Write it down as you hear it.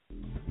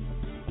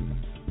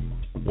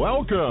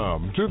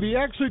Welcome to the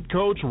Exit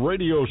Coach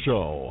Radio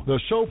Show, the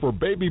show for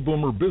baby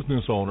boomer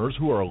business owners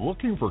who are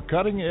looking for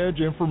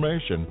cutting-edge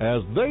information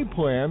as they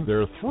plan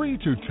their 3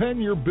 to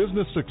 10-year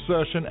business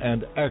succession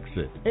and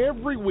exit.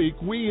 Every week,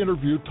 we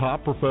interview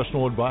top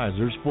professional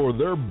advisors for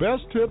their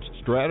best tips,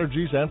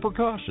 strategies, and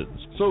precautions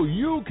so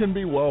you can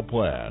be well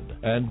planned.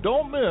 And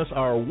don't miss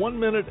our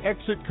 1-minute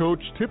Exit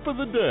Coach tip of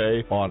the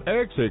day on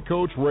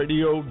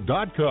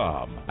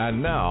ExitCoachRadio.com.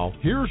 And now,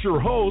 here's your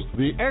host,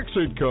 the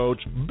Exit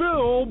Coach,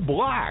 Bill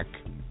Black.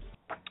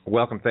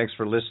 Welcome. Thanks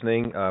for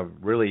listening.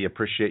 Really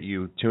appreciate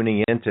you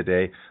tuning in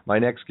today. My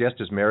next guest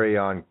is Mary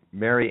Ann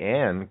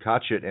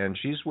Kotchett, and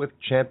she's with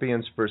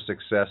Champions for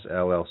Success,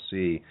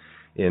 LLC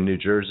in New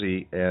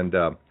Jersey. And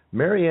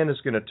Mary Ann is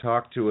going to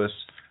talk to us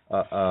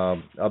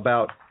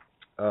about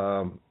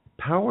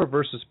power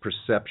versus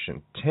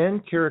perception.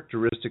 10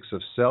 characteristics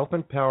of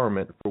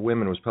self-empowerment for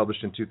women was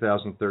published in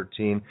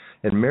 2013.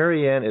 And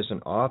Mary Ann is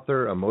an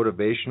author, a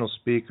motivational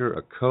speaker,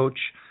 a coach,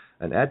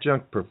 an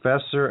adjunct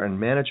professor and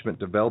management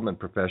development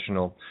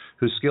professional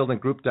who's skilled in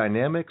group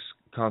dynamics,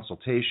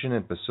 consultation,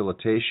 and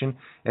facilitation,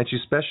 and she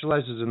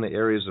specializes in the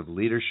areas of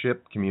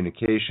leadership,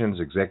 communications,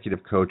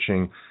 executive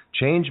coaching,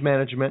 change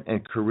management,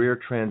 and career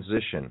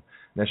transition.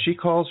 Now, she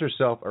calls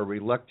herself a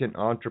reluctant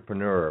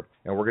entrepreneur,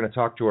 and we're going to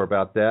talk to her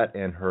about that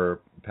and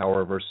her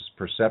Power versus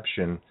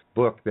Perception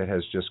book that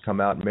has just come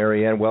out.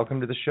 Mary Ann,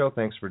 welcome to the show.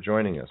 Thanks for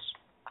joining us.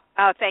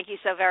 Oh, thank you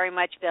so very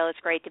much, Bill. It's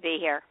great to be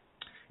here.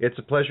 It's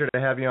a pleasure to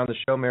have you on the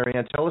show, Mary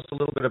Ann. Tell us a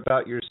little bit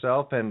about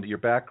yourself and your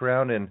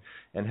background and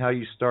how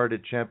you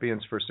started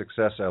Champions for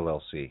Success,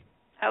 LLC.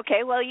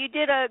 Okay, well, you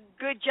did a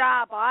good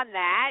job on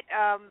that.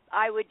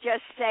 I would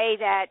just say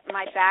that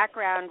my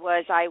background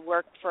was I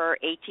worked for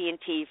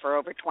AT&T for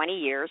over 20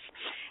 years,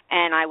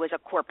 and I was a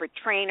corporate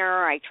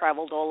trainer. I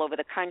traveled all over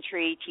the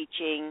country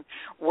teaching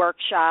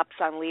workshops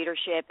on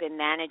leadership and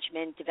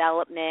management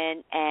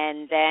development,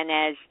 and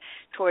then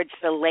towards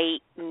the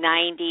late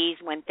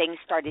 90s when things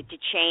started to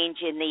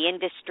change in the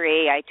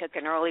industry, I took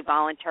an early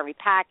voluntary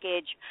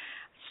package,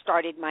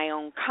 started my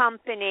own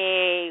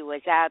company,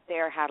 was out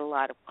there, had a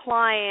lot of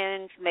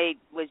clients,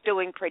 was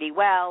doing pretty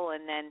well,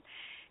 and then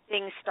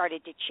things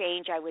started to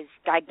change. I was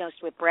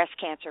diagnosed with breast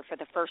cancer for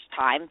the first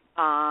time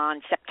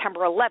on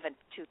September 11th,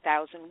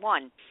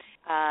 2001.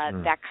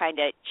 That kind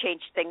of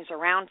changed things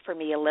around for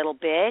me a little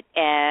bit,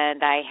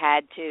 and I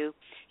had to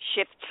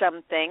shift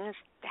some things,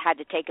 had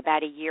to take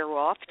about a year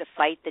off to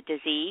fight the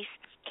disease,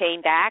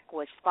 came back,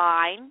 was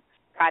fine.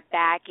 Got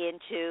back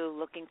into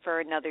looking for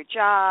another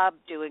job,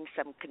 doing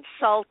some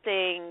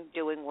consulting,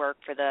 doing work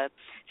for the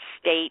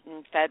state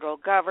and federal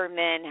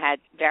government, had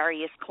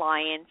various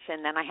clients,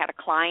 and then I had a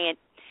client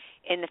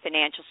in the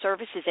financial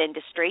services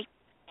industry,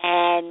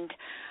 and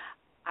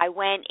I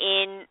went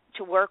in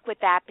to work with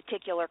that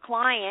particular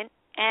client,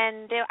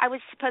 and I was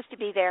supposed to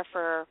be there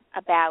for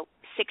about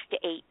 6 to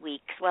 8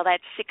 weeks. Well,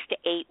 that 6 to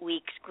 8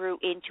 weeks grew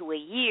into a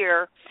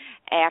year,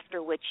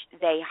 after which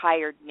they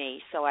hired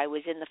me. So I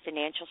was in the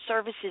financial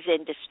services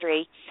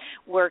industry,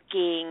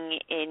 working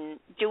in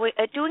doing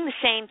the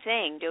same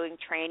thing, doing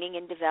training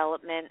and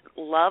development,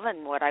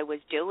 loving what I was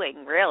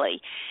doing,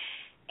 really.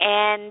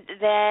 And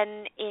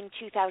then in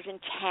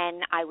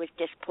 2010, I was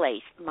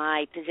displaced.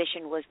 My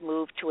position was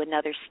moved to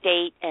another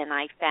state, and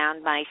I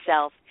found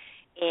myself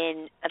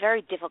in a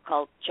very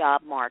difficult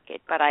job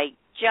market. But I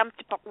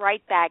jumped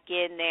right back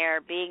in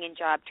there, being in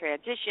job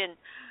transition,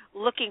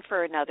 looking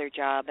for another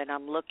job, and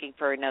I'm looking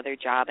for another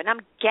job. And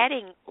I'm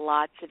getting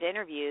lots of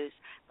interviews,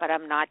 but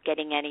I'm not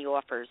getting any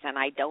offers, and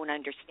I don't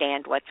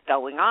understand what's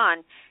going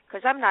on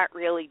because I'm not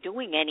really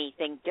doing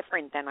anything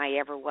different than I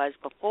ever was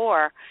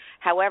before.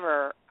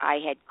 However, I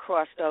had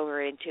crossed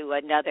over into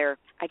another,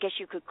 I guess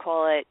you could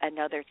call it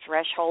another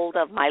threshold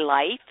of my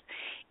life,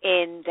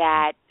 in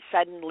that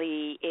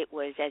suddenly it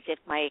was as if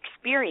my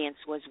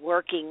experience was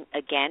working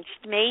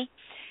against me,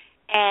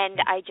 and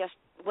I just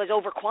was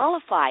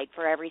overqualified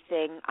for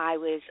everything I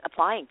was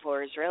applying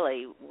for, is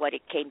really what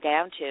it came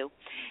down to.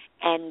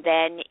 And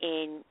then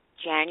in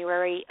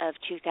January of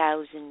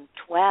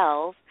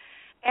 2012,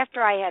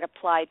 after I had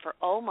applied for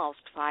almost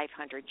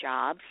 500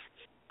 jobs,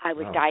 I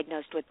was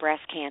diagnosed with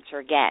breast cancer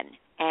again.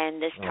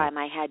 And this time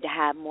I had to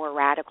have more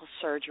radical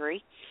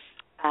surgery.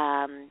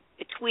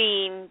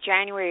 Between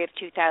January of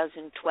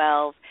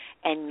 2012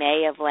 and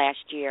May of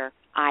last year,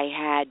 I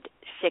had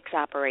 6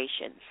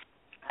 operations.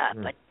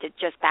 But to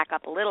just back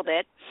up a little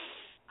bit,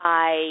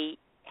 I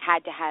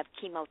had to have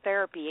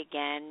chemotherapy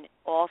again,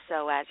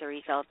 also as a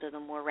result of the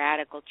more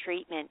radical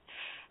treatment.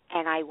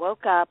 And I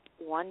woke up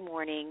one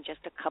morning just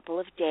a couple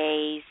of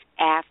days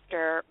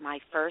after my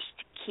first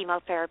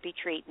chemotherapy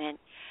treatment,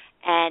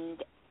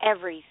 and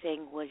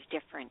everything was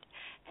different.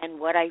 And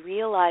what I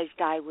realized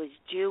I was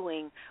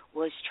doing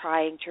was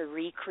trying to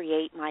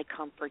recreate my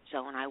comfort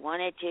zone. I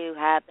wanted to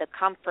have the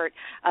comfort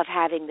of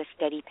having the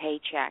steady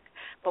paycheck.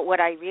 But what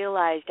I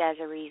realized as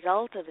a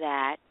result of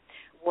that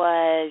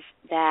was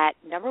that,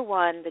 number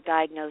one, the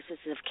diagnosis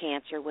of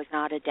cancer was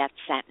not a death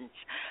sentence.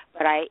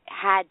 But I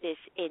had this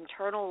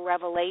internal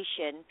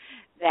revelation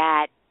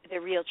that the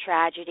real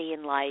tragedy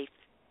in life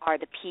are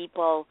the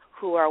people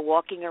who are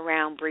walking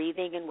around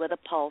breathing and with a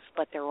pulse,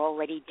 but they're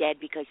already dead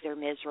because they're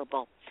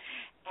miserable.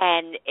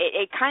 And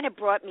it kind of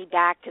brought me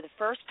back to the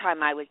first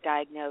time I was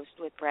diagnosed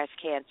with breast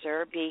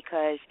cancer,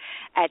 because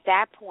at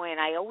that point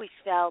I always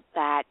felt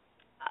that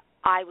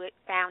I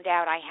found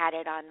out I had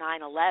it on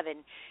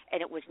 9/11,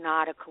 and it was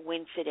not a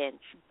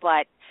coincidence.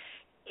 But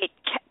it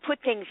put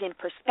things in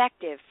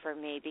perspective for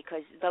me,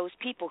 because those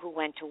people who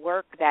went to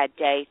work that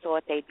day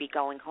thought they'd be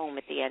going home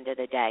at the end of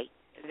the day.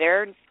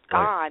 They're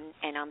gone,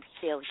 and I'm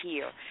still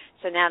here.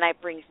 So now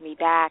that brings me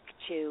back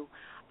to,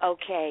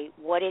 okay,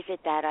 what is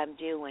it that I'm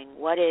doing?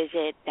 What is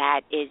it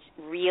that is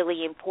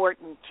really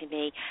important to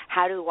me?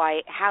 How do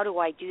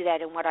I do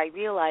that? And what I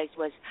realized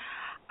was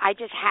I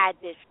just had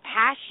this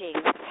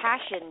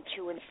passion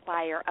to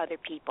inspire other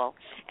people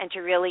and to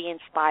really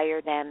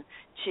inspire them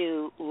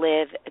to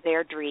live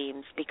their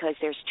dreams, because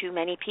there's too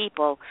many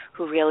people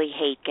who really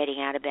hate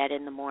getting out of bed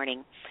in the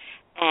morning.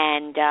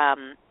 And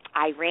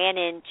I ran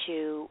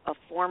into a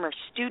former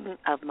student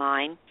of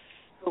mine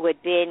who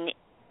had been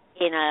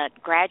in a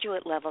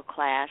graduate level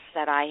class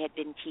that I had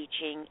been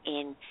teaching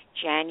in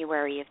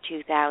January of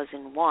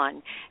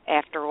 2001.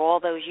 After all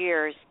those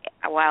years,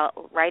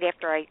 right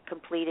after I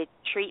completed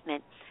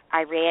treatment,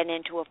 I ran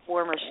into a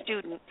former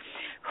student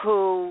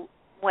who,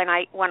 when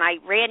I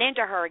ran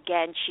into her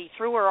again, she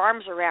threw her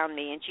arms around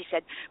me and she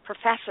said,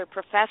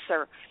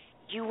 Professor,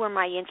 you were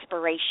my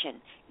inspiration.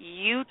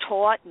 You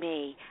taught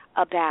me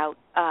about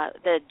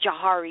the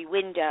Johari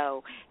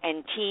window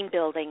and team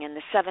building and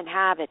the 7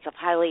 habits of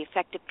highly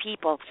effective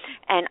people,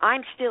 and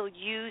I'm still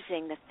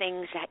using the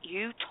things that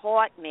you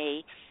taught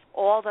me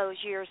all those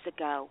years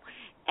ago.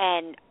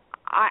 And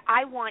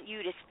I want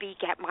you to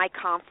speak at my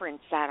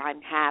conference that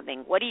I'm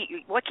having.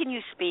 What can you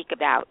speak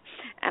about?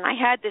 And I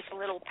had this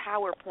little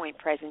PowerPoint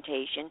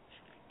presentation.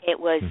 It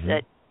was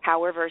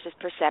Power versus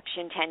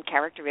Perception, 10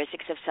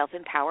 Characteristics of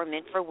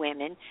Self-Empowerment for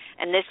Women.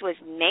 And this was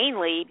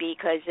mainly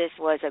because this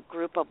was a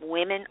group of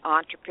women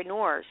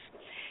entrepreneurs.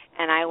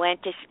 And I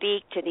went to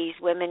speak to these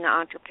women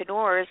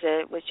entrepreneurs.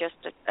 It was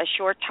just a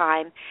short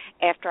time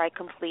after I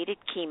completed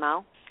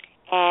chemo.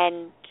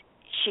 And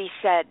she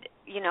said,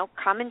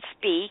 come and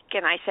speak.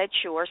 And I said,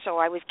 sure. So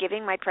I was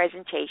giving my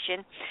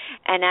presentation.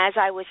 And as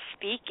I was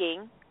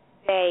speaking,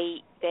 I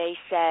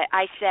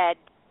said,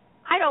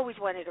 I'd always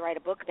wanted to write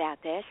a book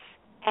about this.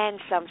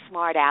 And some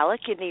smart aleck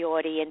in the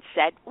audience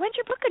said, when's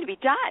your book going to be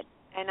done?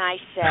 And I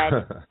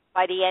said,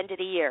 by the end of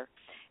the year.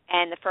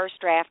 And the first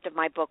draft of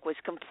my book was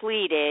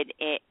completed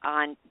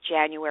on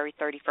January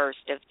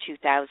 31st of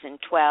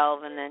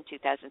 2012, and then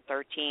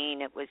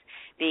 2013 it was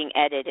being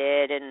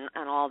edited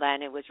and all that,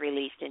 and it was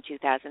released in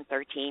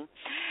 2013.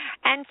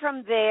 And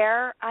from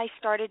there, I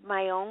started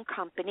my own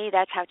company.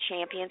 That's how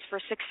Champions for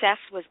Success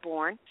was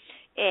born,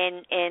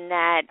 in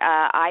that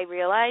I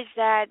realized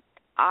that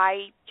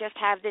I just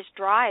have this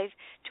drive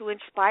to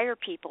inspire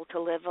people to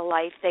live a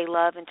life they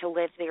love and to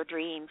live their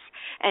dreams,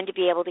 and to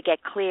be able to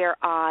get clear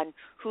on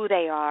who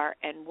they are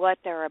and what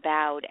they're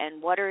about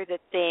and what are the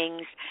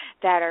things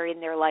that are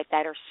in their life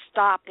that are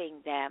stopping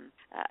them.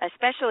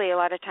 Especially a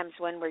lot of times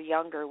when we're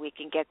younger, we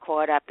can get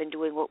caught up in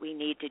doing what we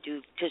need to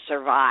do to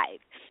survive.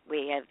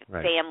 We have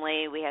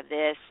family, we have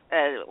this,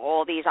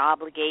 all these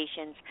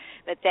obligations,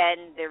 but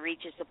then there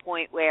reaches a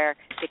point where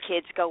the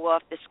kids go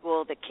off to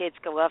school, the kids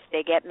go off,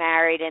 they get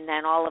married, and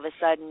then all of a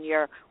sudden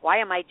why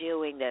am I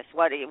doing this?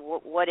 What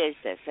is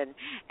this?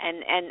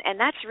 And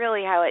that's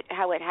really how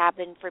it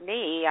happened for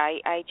me.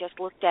 I just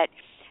looked at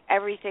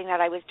everything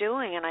that I was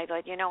doing, and I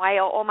thought,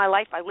 all my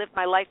life I lived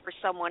my life for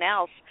someone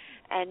else,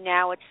 and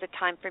now it's the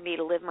time for me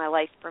to live my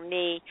life for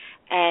me.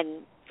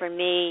 And for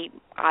me,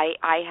 I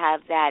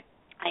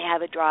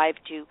have a drive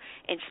to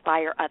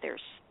inspire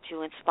others,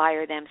 to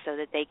inspire them so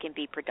that they can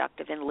be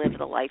productive and live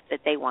the life that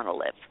they want to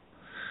live.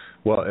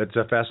 Well, it's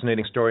a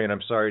fascinating story, and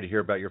I'm sorry to hear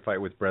about your fight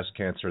with breast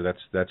cancer.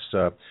 That's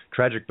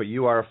tragic, but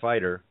you are a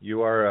fighter.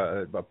 You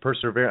are a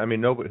perseverer. I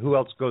mean, who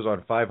else goes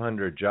on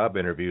 500 job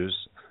interviews?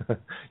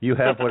 You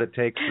have what it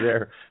takes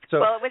there. So,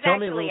 well, it was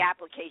actually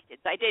applications.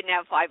 I didn't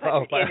have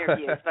 500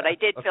 interviews, but I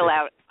did fill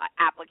out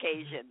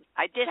applications.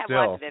 I did have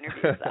lots of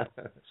interviews,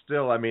 though.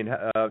 Still, I mean,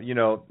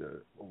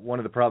 one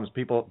of the problems,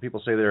 people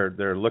say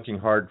they're looking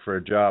hard for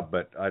a job,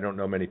 but I don't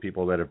know many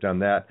people that have done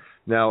that.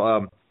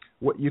 Now,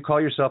 what you call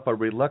yourself a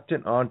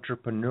reluctant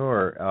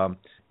entrepreneur,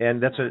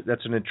 and that's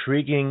an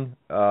intriguing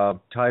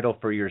title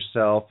for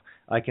yourself.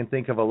 I can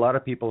think of a lot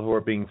of people who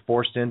are being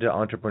forced into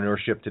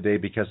entrepreneurship today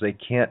because they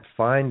can't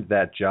find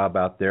that job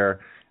out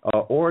there,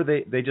 or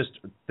they just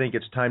think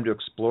it's time to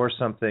explore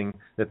something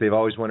that they've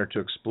always wanted to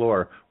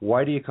explore.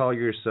 Why do you call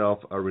yourself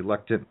a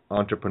reluctant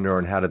entrepreneur,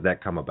 and how did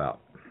that come about?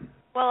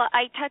 Well,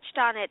 I touched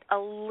on it a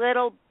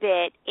little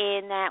bit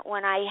in that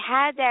when I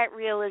had that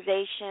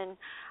realization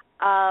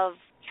of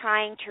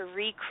trying to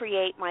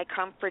recreate my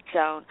comfort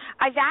zone,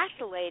 I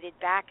vacillated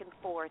back and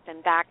forth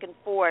in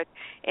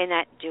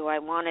that, do I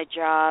want a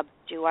job?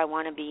 Do I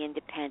want to be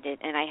independent?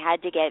 And I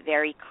had to get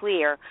very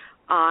clear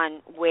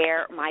on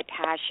where my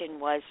passion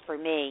was for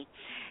me.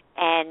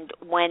 And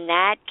when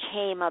that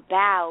came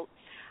about,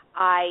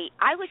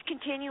 I was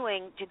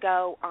continuing to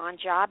go on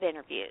job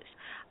interviews.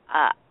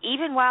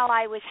 Even while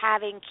I was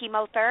having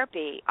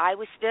chemotherapy, I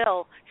was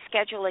still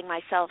scheduling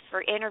myself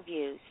for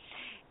interviews.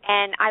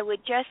 And I would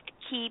just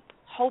keep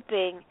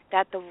hoping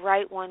that the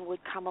right one would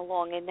come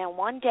along. And then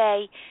one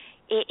day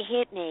it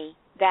hit me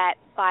that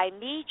by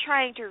me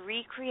trying to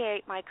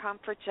recreate my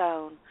comfort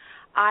zone,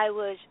 I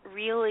was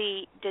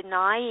really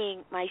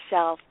denying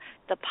myself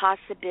the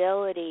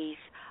possibilities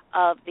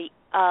of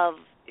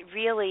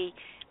really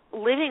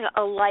living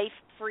a life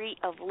free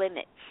of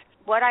limits.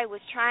 What I was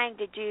trying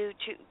to do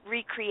to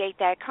recreate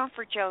that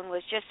comfort zone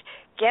was just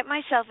get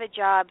myself a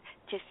job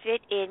to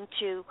fit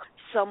into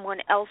someone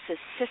else's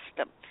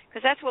system.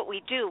 Because that's what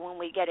we do when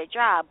we get a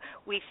job.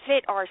 We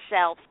fit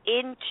ourselves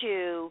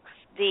into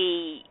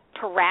the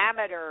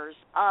parameters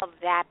of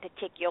that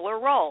particular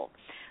role.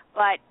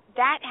 But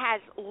that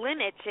has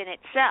limits in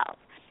itself.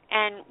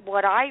 And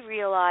what I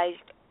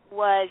realized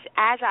was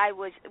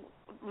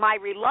my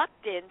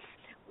reluctance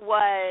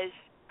was,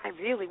 I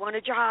really want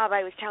a job,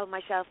 I was telling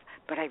myself,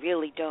 but I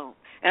really don't.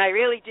 And I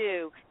really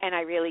do, and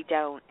I really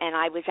don't. And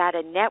I was at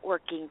a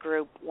networking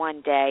group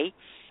one day,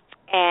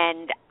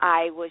 and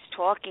I was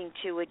talking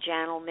to a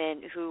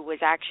gentleman who was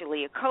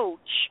actually a coach,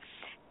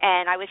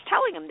 and I was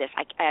telling him this.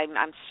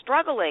 I'm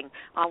struggling.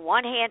 On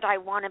one hand, I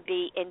want to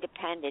be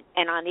independent,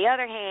 and on the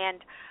other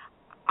hand,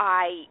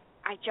 I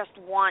just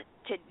want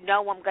to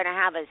know I'm going to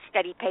have a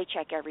steady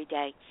paycheck every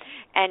day.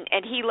 And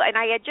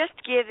I had just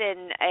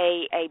given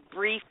a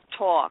brief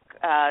talk.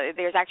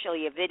 There's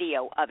actually a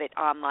video of it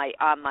on my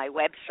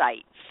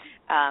website.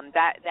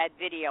 That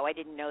video, I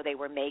didn't know they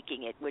were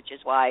making it, which is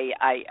why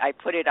I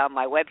put it on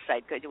my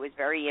website, because it was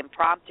very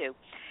impromptu.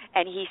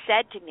 And he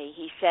said to me,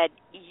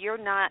 you're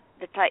not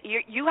the type,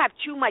 you have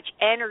too much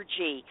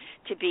energy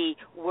to be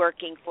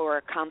working for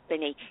a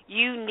company.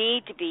 You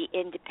need to be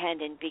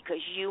independent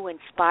because you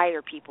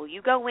inspire people.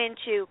 You go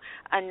into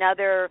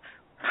another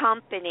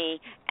company,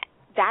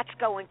 that's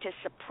going to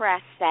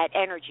suppress that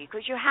energy,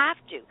 because you have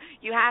to.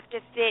 You have to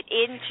fit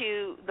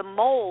into the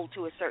mold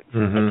to a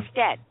certain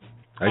extent.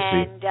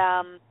 I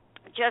see.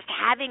 Just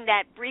having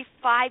that brief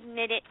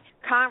 5-minute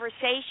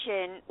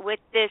conversation with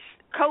this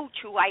coach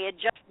who I had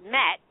just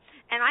met,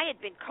 and I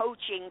had been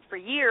coaching for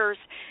years,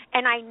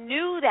 and I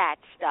knew that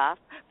stuff,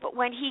 but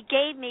when he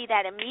gave me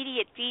that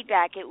immediate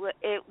feedback, it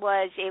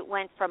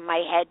went from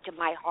my head to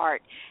my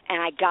heart,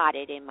 and I got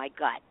it in my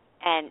gut.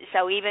 And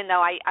so even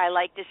though I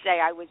like to say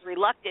I was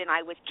reluctant,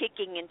 I was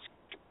kicking and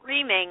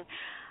screaming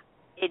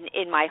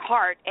in my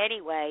heart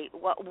anyway,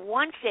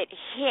 once it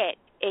hit,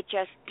 it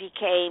just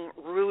became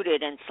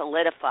rooted and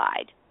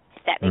solidified,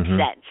 if that makes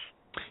sense.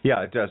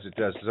 Yeah, it does.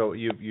 So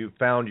you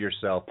found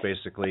yourself,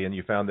 basically, and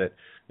you found that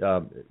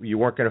you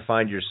weren't going to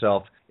find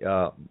yourself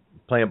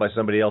playing by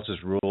somebody else's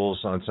rules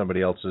on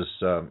somebody else's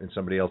in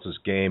somebody else's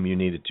game. You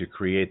needed to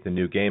create the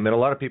new game, and a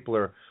lot of people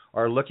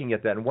are looking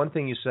at that. And one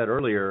thing you said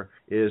earlier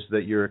is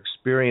that your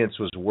experience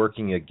was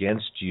working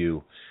against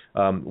you.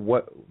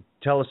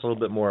 Tell us a little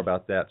bit more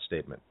about that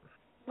statement.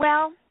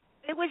 Well,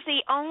 it was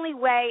the only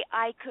way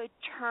I could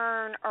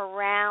turn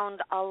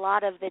around a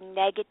lot of the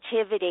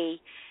negativity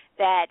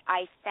that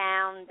I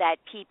found that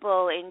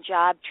people in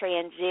job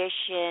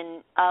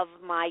transition of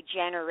my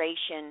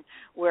generation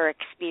were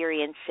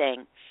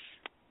experiencing.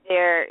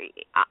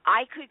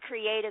 I could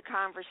create a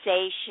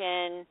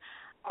conversation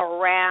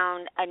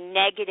around a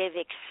negative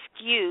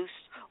excuse,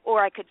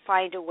 or I could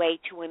find a way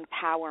to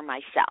empower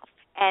myself.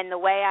 And the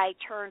way I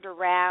turned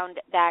around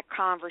that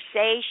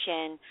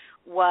conversation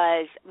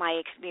was my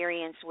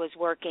experience was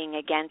working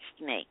against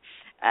me.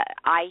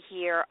 I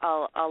hear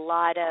a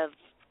lot of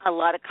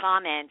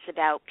comments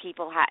about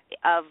people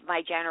of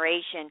my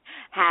generation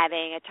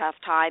having a tough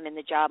time in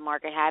the job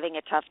market, having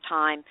a tough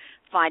time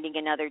finding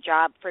another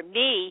job. For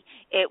me,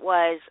 it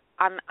was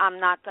I'm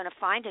not going to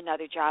find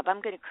another job.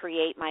 I'm going to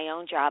create my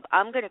own job.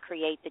 I'm going to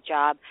create the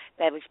job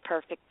that was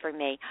perfect for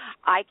me.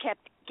 I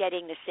kept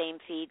getting the same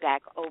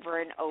feedback over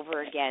and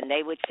over again.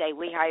 They would say,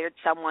 we hired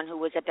someone who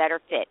was a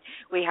better fit.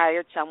 We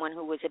hired someone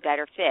who was a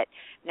better fit.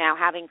 Now,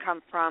 having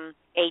come from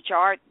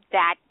HR,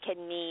 that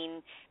can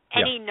mean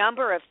any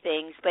number of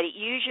things, but it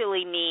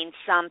usually means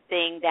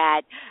something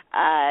that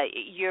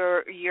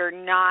you're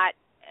not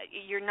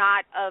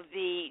of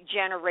the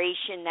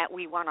generation that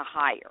we want to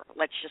hire.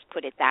 Let's just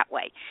put it that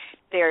way.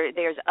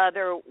 There's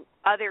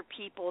other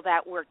people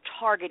that we're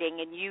targeting,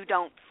 and you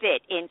don't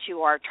fit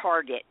into our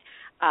target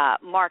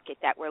market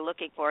that we're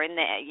looking for, and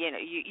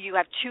you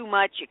have too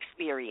much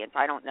experience.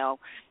 I don't know.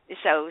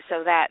 So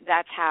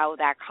that's how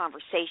that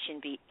conversation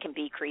can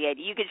be created.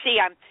 You can see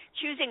I'm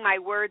choosing my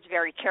words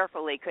very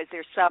carefully because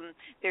there's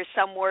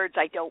some words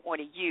I don't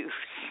want to use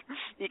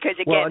because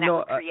that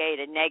would create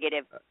a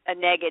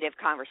negative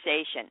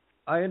conversation.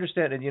 I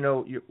understand, and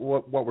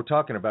what we're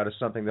talking about is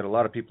something that a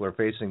lot of people are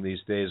facing these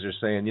days. They're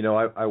saying,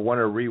 I want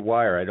to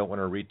rewire, I don't want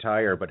to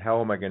retire, but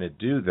how am I going to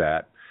do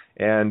that?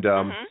 And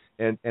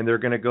and they're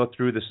going to go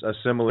through a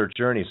similar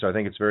journey. So I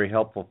think it's very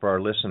helpful for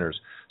our listeners.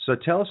 So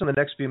tell us in the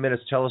next few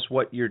minutes, tell us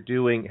what you're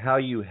doing, how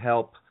you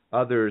help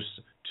others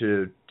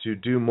to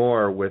do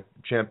more with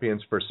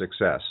Champions for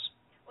Success.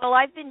 Well,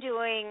 I've been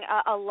doing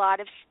a lot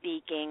of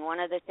speaking.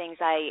 One of the things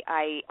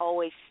I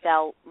always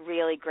felt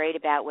really great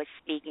about was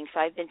speaking.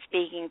 So I've been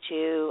speaking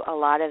to a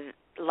lot of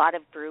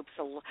groups,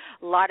 a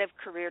lot of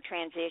career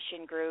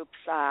transition groups.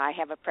 I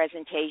have a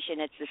presentation.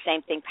 It's the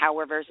same thing,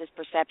 Power versus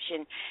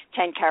Perception,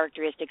 10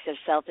 Characteristics of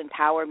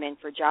Self-Empowerment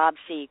for Job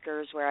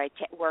Seekers, where I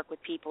work with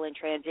people in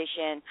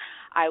transition.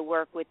 I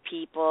work with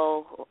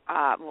people.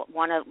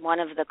 One of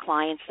the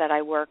clients that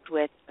I worked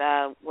with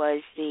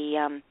was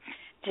the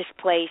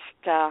displaced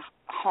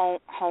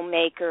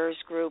homemakers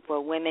group,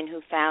 or women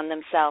who found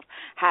themselves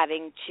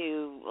having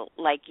to,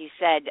 like you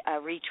said,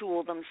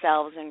 retool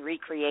themselves and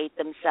recreate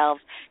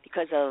themselves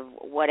because of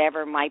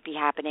whatever might be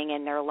happening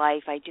in their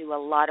life. I do a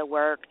lot of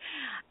work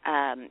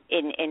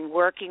in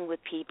working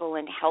with people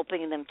and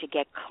helping them to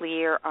get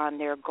clear on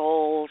their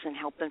goals and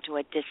help them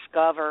to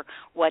discover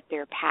what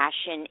their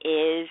passion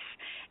is,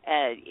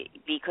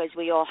 because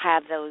we all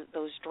have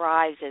those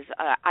drives. As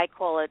I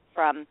call it,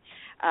 from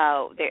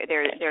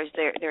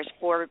there's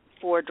four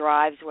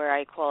drives where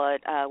I call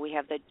it. We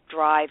have the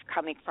drive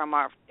coming from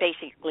our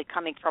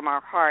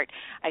heart.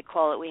 I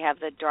call it. We have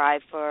the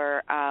drive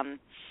for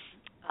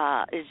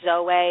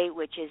Zoe,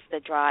 which is the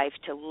drive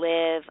to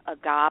live.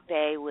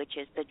 Agape, which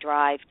is the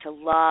drive to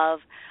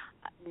love.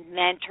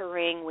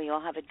 Mentoring, we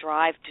all have a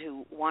drive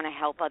to want to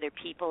help other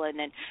people, and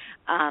then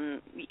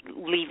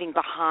leaving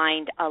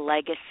behind a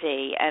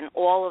legacy. And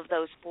all of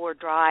those four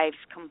drives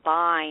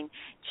combine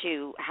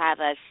to have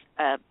us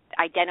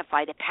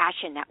identify the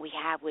passion that we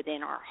have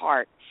within our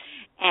heart.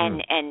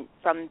 And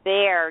from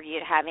there,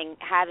 you're having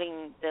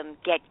them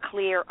get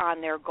clear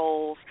on their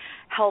goals,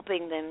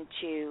 helping them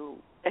to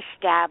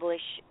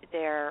establish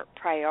their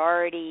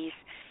priorities,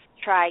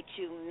 try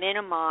to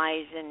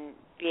minimize and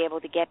be able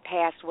to get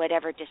past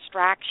whatever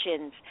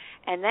distractions.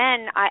 And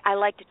then I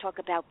like to talk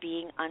about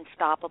being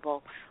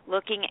unstoppable,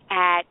 looking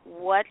at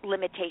what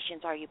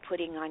limitations are you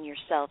putting on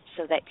yourself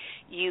so that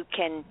you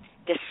can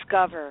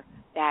discover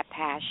that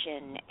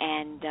passion.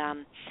 And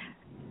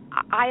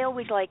I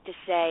always like to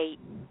say,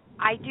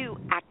 I do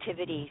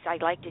activities. I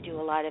like to do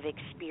a lot of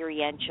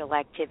experiential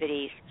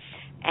activities,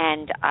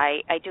 and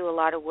I do a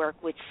lot of work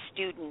with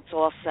students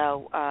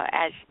also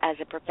as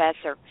a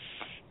professor.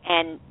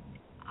 And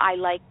I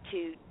like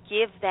to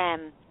give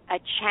them a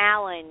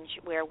challenge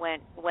where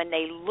when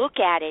they look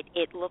at it,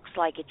 it looks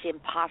like it's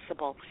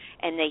impossible,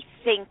 and they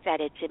think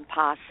that it's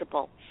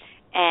impossible.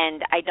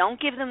 And I don't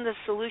give them the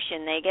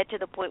solution. They get to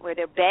the point where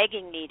they're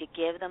begging me to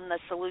give them the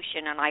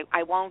solution, and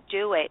I won't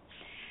do it.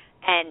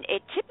 And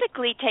it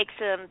typically takes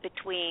them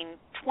between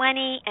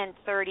 20 and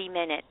 30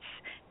 minutes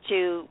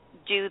to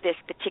do this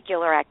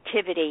particular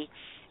activity.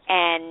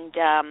 And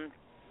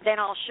then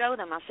I'll show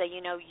them. I'll say,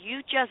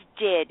 you just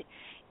did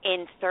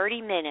in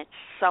 30 minutes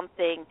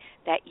something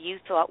that you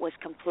thought was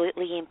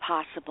completely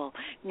impossible.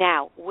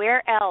 Now,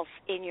 where else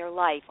in your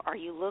life are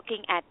you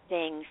looking at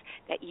things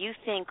that you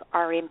think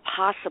are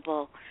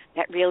impossible,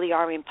 that really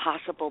are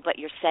impossible, but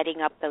you're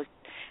setting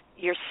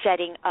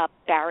up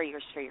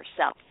barriers for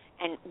yourself?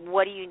 And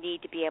what do you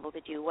need to be able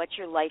to do? What's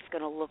your life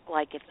going to look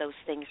like if those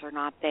things are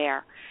not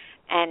there?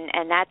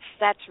 And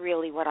that's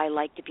really what I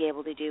like to be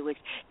able to do, is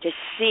to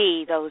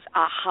see those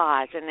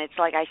ahas. And it's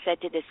like I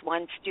said to this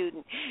one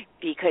student,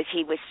 because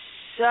he was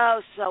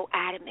so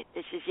adamant,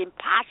 this is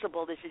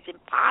impossible.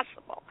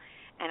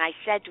 And I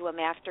said to him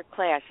after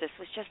class, this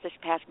was just this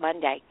past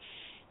Monday,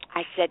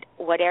 I said,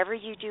 whatever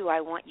you do,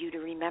 I want you to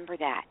remember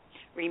that.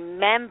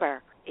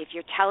 Remember, if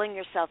you're telling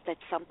yourself that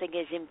something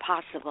is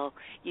impossible,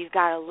 you've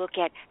got to look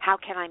at, how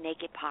can I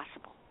make it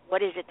possible?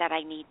 What is it that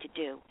I need to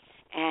do?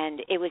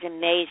 And it was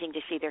amazing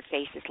to see their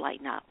faces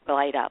light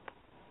up.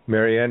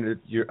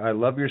 Marianne, I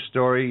love your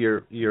story.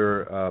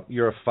 You're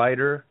a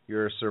fighter,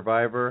 you're a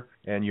survivor,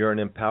 and you're an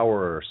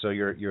empowerer. So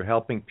you're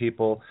helping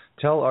people.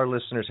 Tell our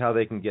listeners how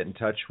they can get in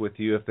touch with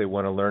you if they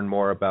want to learn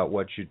more about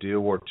what you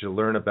do, or to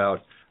learn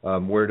about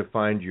where to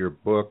find your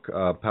book,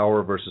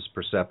 Power versus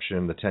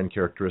Perception: The 10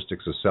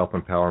 Characteristics of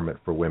Self-Empowerment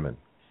for Women.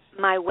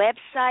 My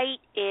website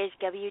is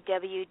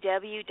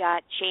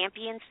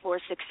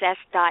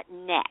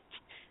www.championsforsuccess.net.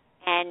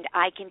 And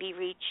I can be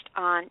reached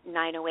on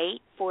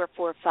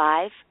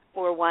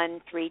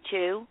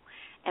 908-445-4132.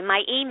 And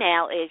my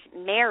email is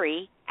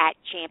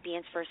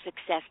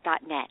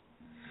mary@championsforsuccess.net.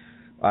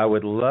 I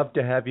would love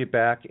to have you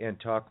back and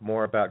talk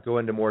more about, go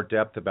into more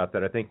depth about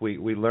that. I think we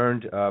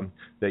learned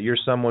that you're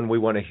someone we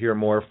want to hear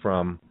more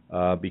from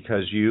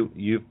because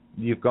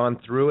you've gone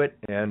through it,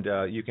 and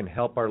you can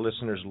help our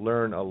listeners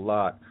learn a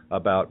lot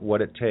about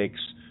what it takes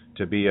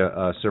to be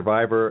a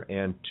survivor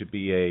and to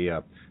be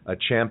a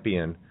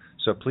champion.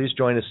 So please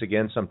join us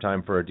again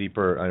sometime for a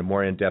deeper and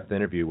more in-depth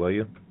interview, will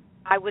you?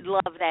 I would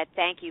love that.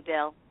 Thank you,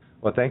 Bill.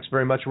 Well, thanks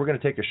very much. We're going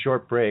to take a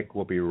short break.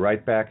 We'll be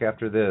right back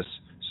after this,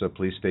 so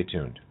please stay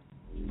tuned.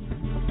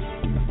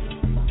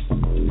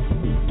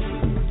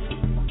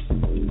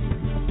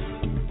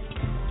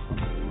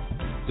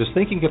 Does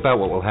thinking about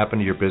what will happen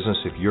to your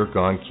business if you're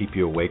gone keep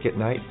you awake at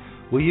night?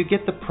 Will you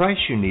get the price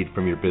you need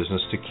from your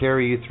business to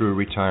carry you through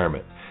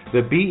retirement?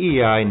 The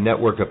BEI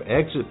Network of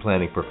Exit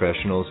Planning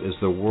Professionals is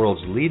the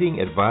world's leading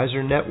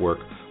advisor network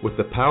with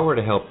the power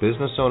to help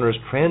business owners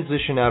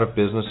transition out of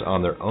business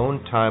on their own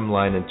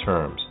timeline and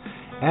terms.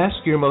 Ask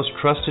your most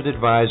trusted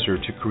advisor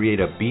to create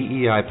a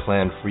BEI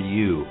plan for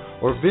you,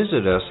 or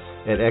visit us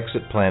at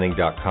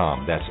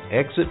exitplanning.com. That's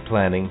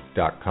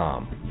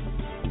exitplanning.com.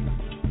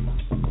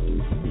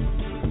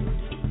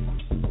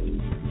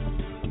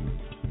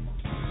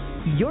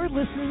 You're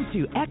listening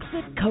to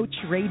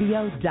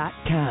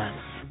ExitCoachRadio.com,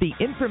 the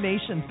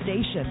information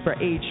station for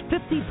age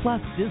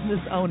 50-plus business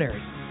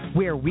owners,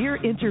 where we're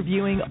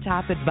interviewing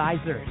top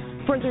advisors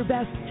for their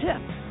best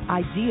tips,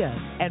 ideas,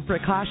 and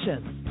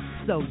precautions,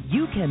 so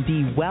you can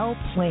be well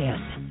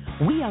planned.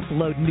 We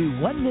upload new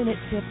 1-minute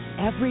tips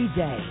every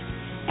day.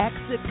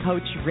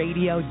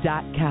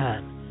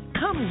 ExitCoachRadio.com.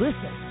 Come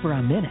listen for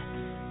a minute.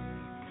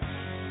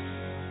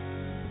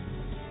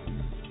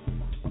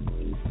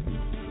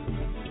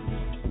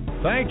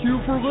 Thank you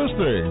for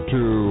listening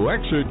to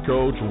Exit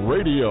Coach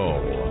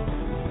Radio.